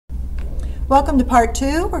Welcome to part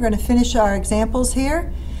 2. We're going to finish our examples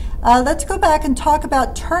here. Let's go back and talk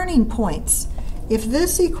about turning points. If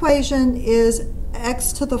this equation is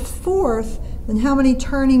x to the fourth, then how many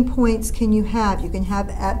turning points can you have? You can have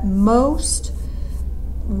at most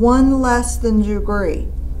one less than degree.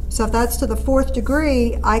 So if that's to the fourth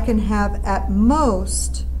degree, I can have at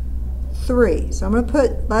most 3. So I'm going to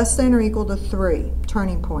put less than or equal to 3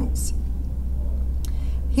 turning points.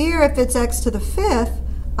 Here, if it's x to the fifth,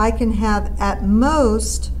 I can have at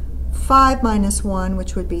most 5 minus 1,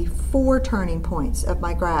 which would be 4 turning points of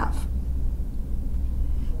my graph.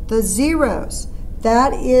 The zeros,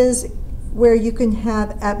 that is where you can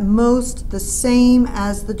have at most the same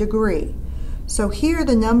as the degree. So here,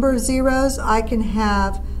 the number of zeros, I can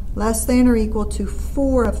have less than or equal to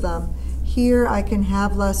 4 of them. Here, I can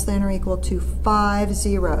have less than or equal to 5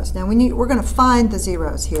 zeros. Now, we're going to find the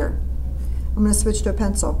zeros here. I'm going to switch to a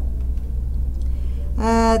pencil.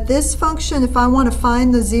 This function, if I want to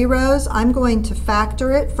find the zeros, I'm going to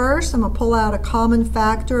factor it first. I'm going to pull out a common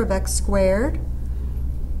factor of x squared.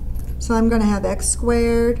 So I'm going to have x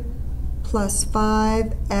squared plus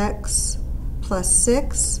 5x plus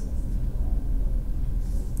 6.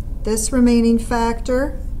 This remaining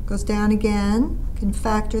factor goes down again. Can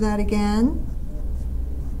factor that again.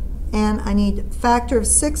 And I need a factor of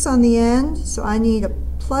 6 on the end, so I need a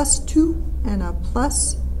plus 2 and a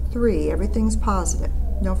plus 3. Everything's positive.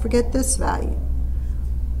 Don't forget this value.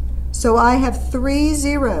 So I have 3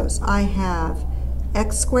 zeros. I have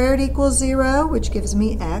x squared equals 0, which gives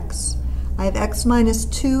me x. I have x minus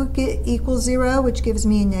 2 equals 0, which gives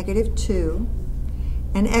me a negative 2.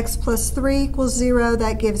 And x plus 3 equals 0,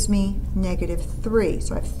 that gives me negative 3.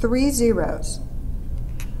 So I have 3 zeros.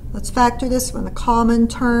 Let's factor this one. The common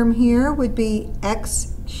term here would be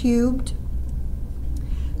x cubed.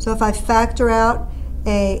 So if I factor out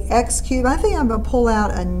a x cubed, I think I'm going to pull out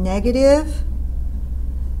a negative.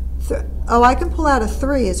 I can pull out a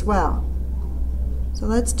 3 as well. So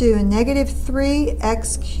let's do a negative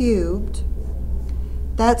 3x cubed.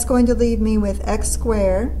 That's going to leave me with x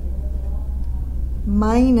squared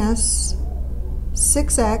minus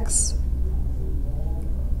 6x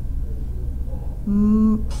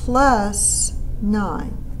plus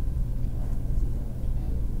 9.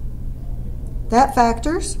 That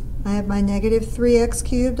factors. I have my negative 3x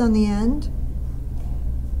cubed on the end.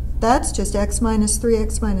 That's just x minus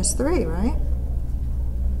 3x minus 3, right?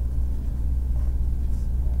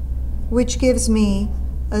 Which gives me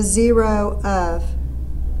a 0 of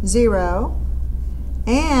 0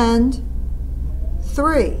 and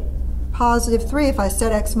 3. Positive 3 if I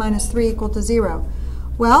set x minus 3 equal to 0.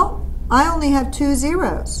 Well, I only have 2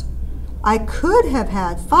 zeros. I could have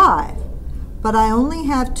had 5, but I only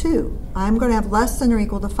have 2. I'm going to have less than or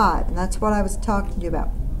equal to 5, and that's what I was talking to you about.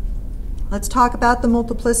 Let's talk about the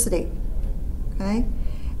multiplicity. Okay?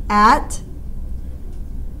 At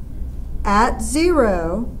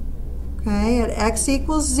 0, okay, at x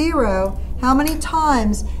equals 0, how many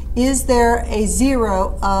times is there a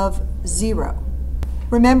 0 of 0?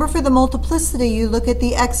 Remember, for the multiplicity, you look at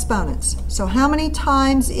the exponents. So how many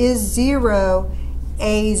times is 0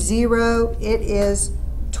 a 0? It is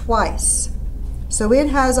twice. So it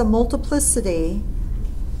has a multiplicity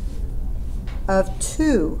of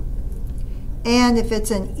 2. And if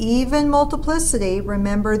it's an even multiplicity,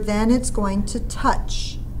 remember, then it's going to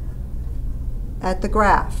touch at the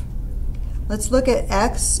graph. Let's look at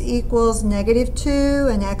x equals negative 2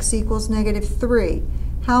 and x equals negative 3.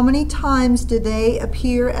 How many times do they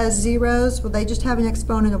appear as zeros? Well, they just have an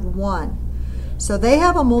exponent of 1. So they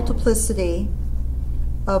have a multiplicity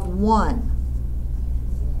of 1.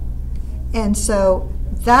 And so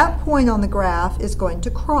that point on the graph is going to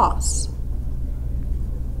cross.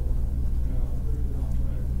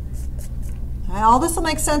 All this will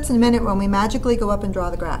make sense in a minute when we magically go up and draw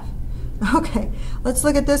the graph. Okay, let's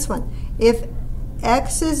look at this one. If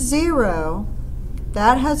x is 0,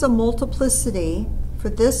 that has a multiplicity for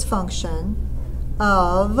this function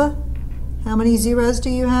of, how many zeros do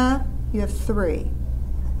you have? You have 3.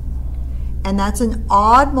 And that's an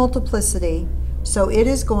odd multiplicity, so it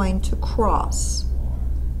is going to cross.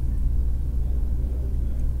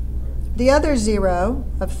 The other 0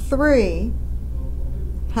 of 3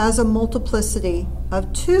 has a multiplicity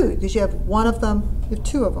of 2, because you have one of them, you have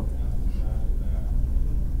 2 of them.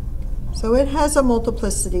 So it has a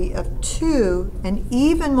multiplicity of 2, an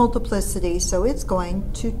even multiplicity, so it's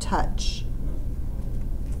going to touch.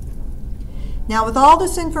 Now, with all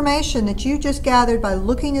this information that you just gathered by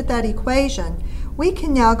looking at that equation, we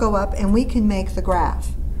can now go up and we can make the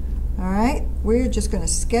graph. All right, we're just going to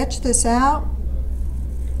sketch this out.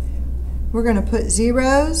 We're going to put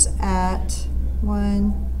zeros at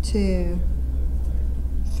 1, 2,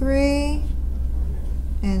 3,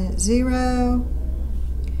 and it's 0.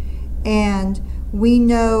 And we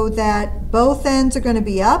know that both ends are going to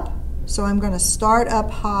be up, so I'm going to start up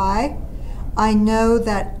high. I know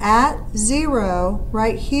that at 0,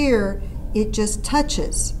 right here, it just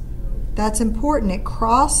touches. That's important. It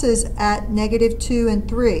crosses at -2 and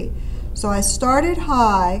 3. So I started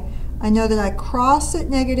high. I know that I cross at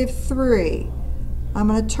 -3. I'm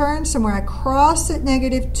going to turn somewhere. I cross at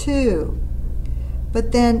 -2.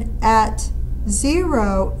 But then at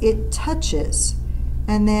 0, it touches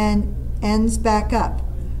and then ends back up.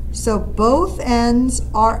 So both ends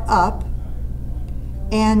are up,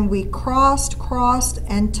 and we crossed,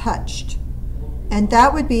 and touched. And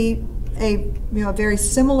that would be a very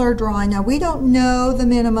similar drawing. Now we don't know the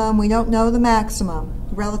minimum, we don't know the maximum,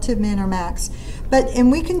 relative min or max, and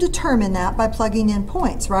we can determine that by plugging in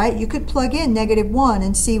points, right? You could plug in -1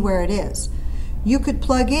 and see where it is. You could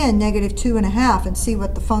plug in -2.5 and see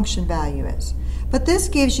what the function value is. But this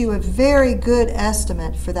gives you a very good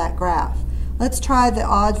estimate for that graph. Let's try the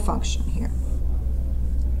odd function here.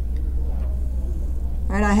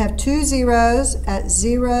 All right, I have 2 zeros at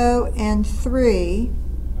 0 and 3.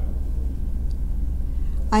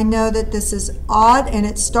 I know that this is odd, and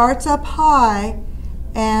it starts up high,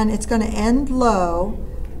 and it's going to end low.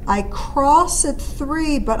 I cross at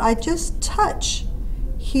 3, but I just touch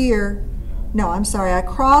here. No, I'm sorry, I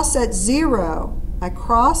cross at 0. I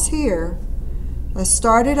cross here. I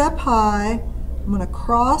started up high. I'm going to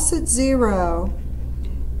cross at 0,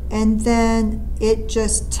 and then it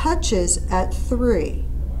just touches at 3.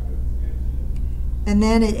 And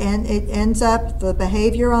then it ends up, the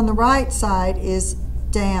behavior on the right side is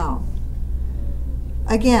down.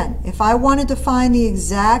 Again, if I wanted to find the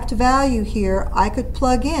exact value here, I could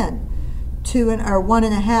plug in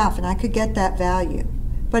 1.5, and I could get that value.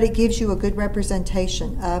 But it gives you a good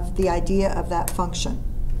representation of the idea of that function.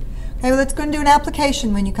 Okay, well, let's go and do an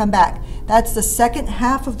application when you come back. That's the second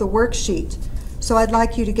half of the worksheet. So I'd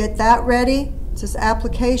like you to get that ready. It says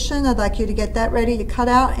application. I'd like you to get that ready to cut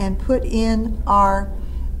out and put in our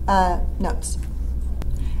notes.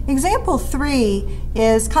 Example 3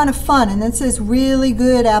 is kind of fun, and this is really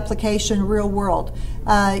good application, real world.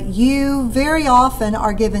 You very often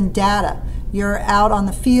are given data. You're out on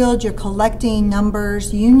the field, you're collecting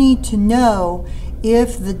numbers. You need to know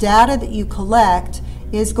if the data that you collect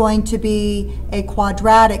is going to be a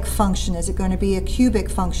quadratic function. Is it going to be a cubic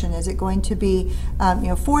function? Is it going to be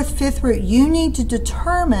fourth, fifth root? You need to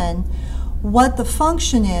determine what the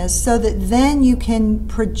function is so that then you can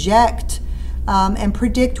project and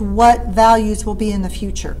predict what values will be in the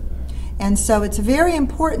future. And so it's very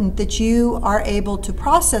important that you are able to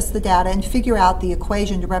process the data and figure out the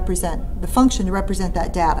equation to represent, the function to represent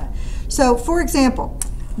that data. So for example,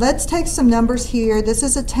 let's take some numbers here. This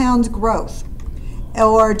is a town's growth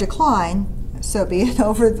or decline, so be it,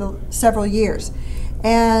 over the several years.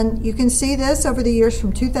 And you can see this over the years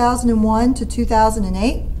from 2001 to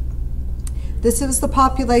 2008. This is the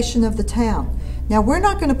population of the town. Now we're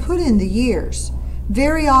not going to put in the years.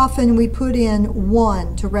 Very often we put in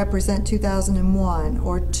 1 to represent 2001,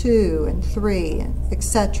 or 2 and 3,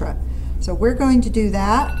 etc. So we're going to do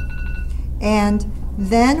that. And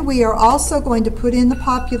then we are also going to put in the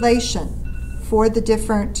population for the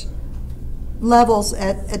different levels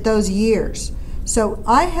at those years. So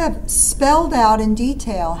I have spelled out in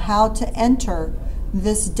detail how to enter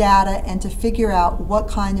this data and to figure out what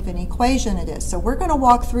kind of an equation it is. So we're going to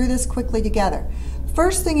walk through this quickly together.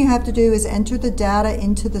 First thing you have to do is enter the data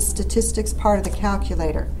into the statistics part of the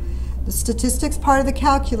calculator. The statistics part of the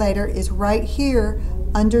calculator is right here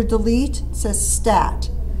under delete. It says stat.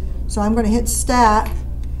 So I'm going to hit stat,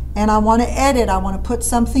 and I want to edit. I want to put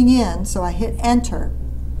something in, so I hit enter.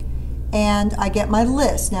 And I get my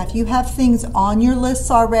list. Now if you have things on your lists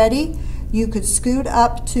already, you could scoot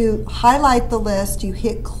up to highlight the list, you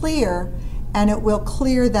hit clear, and it will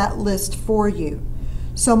clear that list for you.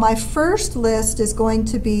 So my first list is going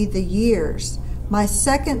to be the years. My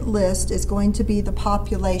second list is going to be the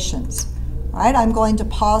populations. All right, I'm going to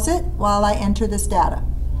pause it while I enter this data.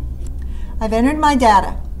 I've entered my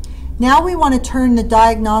data. Now we want to turn the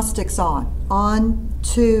diagnostics on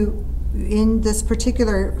to in this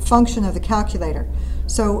particular function of the calculator.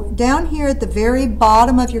 So down here at the very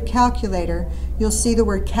bottom of your calculator, you'll see the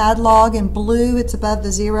word catalog in blue. It's above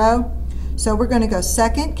the 0. So we're going to go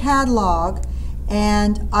second catalog,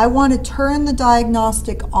 and I want to turn the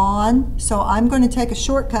diagnostic on. So I'm going to take a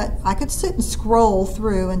shortcut. I could sit and scroll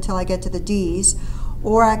through until I get to the D's,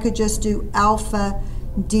 or I could just do alpha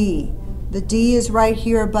D. The D is right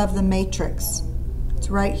here above the matrix. It's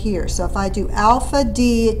right here. So if I do alpha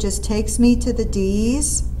D, it just takes me to the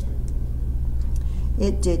D's.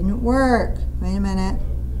 It didn't work. Wait a minute.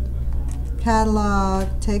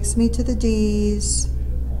 Catalog takes me to the D's,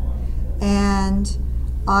 and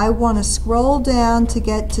I want to scroll down to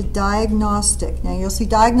get to diagnostic. Now you'll see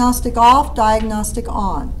diagnostic off, diagnostic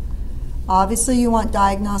on. Obviously you want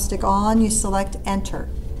diagnostic on, you select enter,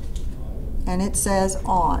 and it says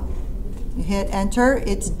on. You hit enter,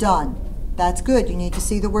 it's done. That's good. You need to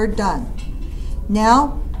see the word done.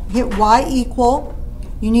 Now hit Y equal.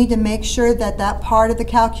 You need to make sure that that part of the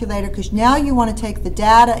calculator, because now you want to take the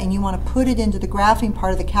data and you want to put it into the graphing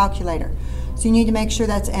part of the calculator. So you need to make sure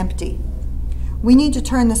that's empty. We need to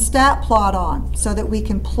turn the stat plot on so that we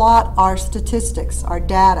can plot our statistics, our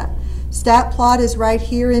data. Stat plot is right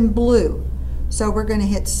here in blue. So we're going to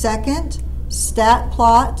hit second, stat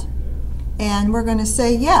plot, and we're going to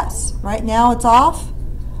say yes. Right now it's off.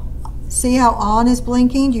 See how on is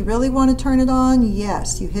blinking? Do you really want to turn it on?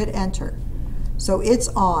 Yes. You hit enter. So it's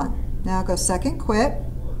on. Now go second quit.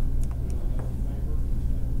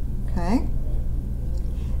 Okay.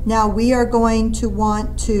 Now we are going to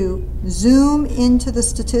want to zoom into the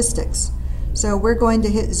statistics. So we're going to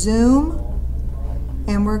hit zoom,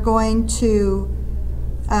 and we're going to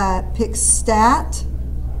pick stat.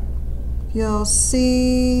 You'll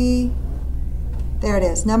see, there it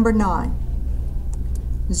is, number 9.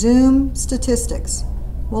 Zoom statistics.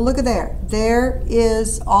 Well, look at there. There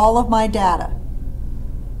is all of my data.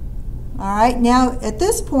 All right, now at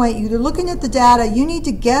this point, you're looking at the data, you need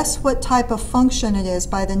to guess what type of function it is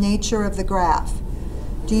by the nature of the graph.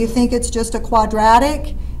 Do you think it's just a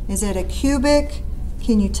quadratic? Is it a cubic?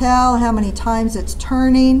 Can you tell how many times it's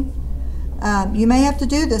turning? You may have to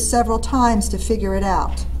do this several times to figure it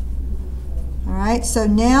out. All right, so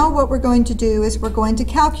now what we're going to do is we're going to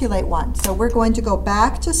calculate one. So we're going to go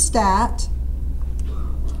back to stat.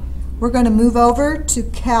 We're going to move over to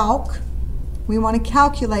calc. We want to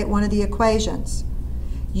calculate one of the equations.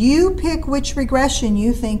 You pick which regression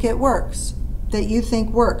you think it works, that you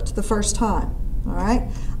think worked the first time. All right,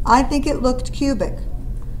 I think it looked cubic.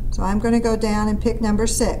 So I'm going to go down and pick number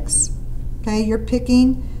 6. Okay, you're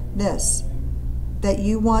picking this that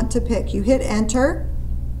you want to pick. You hit enter,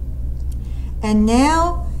 and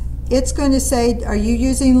now it's going to say, are you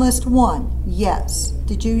using list 1? Yes.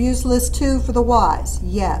 Did you use list 2 for the Y's?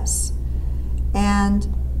 Yes. And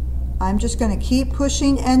I'm just going to keep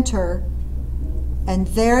pushing enter, and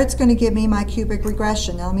there it's going to give me my cubic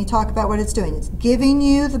regression. Now let me talk about what it's doing. It's giving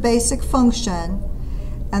you the basic function,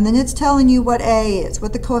 and then it's telling you what A is,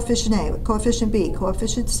 what the coefficient A, what coefficient B,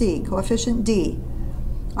 coefficient C, coefficient D.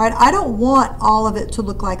 All right, I don't want all of it to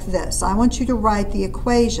look like this. I want you to write the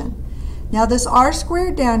equation. Now this R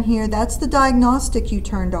squared down here, that's the diagnostic you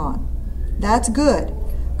turned on. That's good.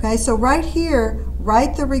 Okay, so right here,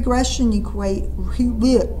 write the regression equation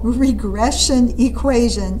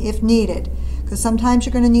if needed, because sometimes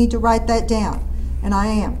you're going to need to write that down, and I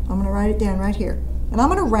am. I'm going to write it down right here, and I'm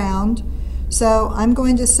going to round. So I'm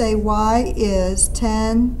going to say y is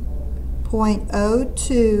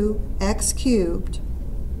 10.02 x cubed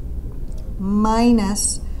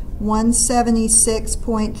minus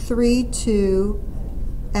 176.32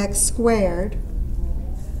 x squared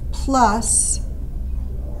plus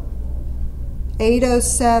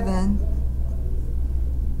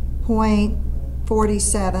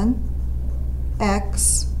 807.47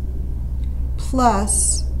 x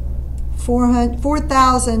plus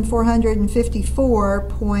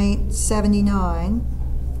 4,454.79.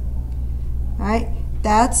 All right,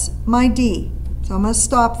 that's my D. So I'm going to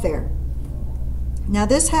stop there. Now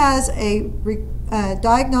this has a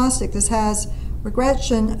diagnostic. This has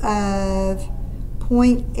regression of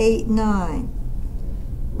 0.89.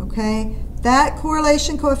 Okay, that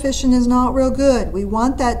correlation coefficient is not real good. We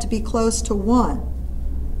want that to be close to 1.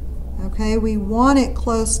 Okay, we want it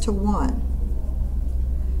close to 1.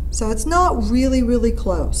 So it's not really, really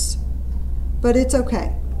close, but it's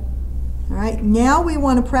okay. All right, now we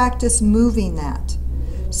want to practice moving that.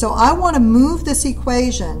 So I want to move this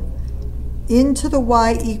equation into the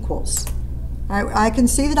y equals. All right, I can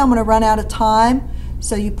see that I'm going to run out of time,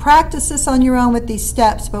 so you practice this on your own with these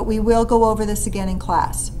steps, but we will go over this again in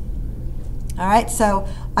class. All right, so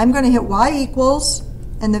I'm going to hit y equals,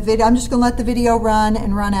 and I'm just going to let the video run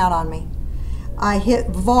and run out on me. I hit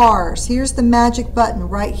vars. Here's the magic button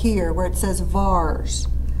right here where it says vars.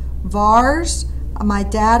 Vars, my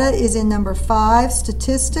data is in number 5,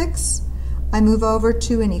 statistics. I move over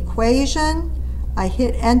to an equation. I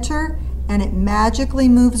hit enter, and it magically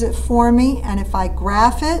moves it for me. And if I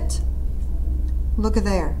graph it, look at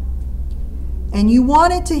there. And you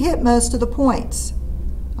want it to hit most of the points.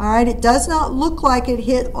 All right, it does not look like it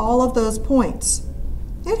hit all of those points.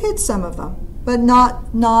 It hit some of them, but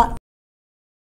not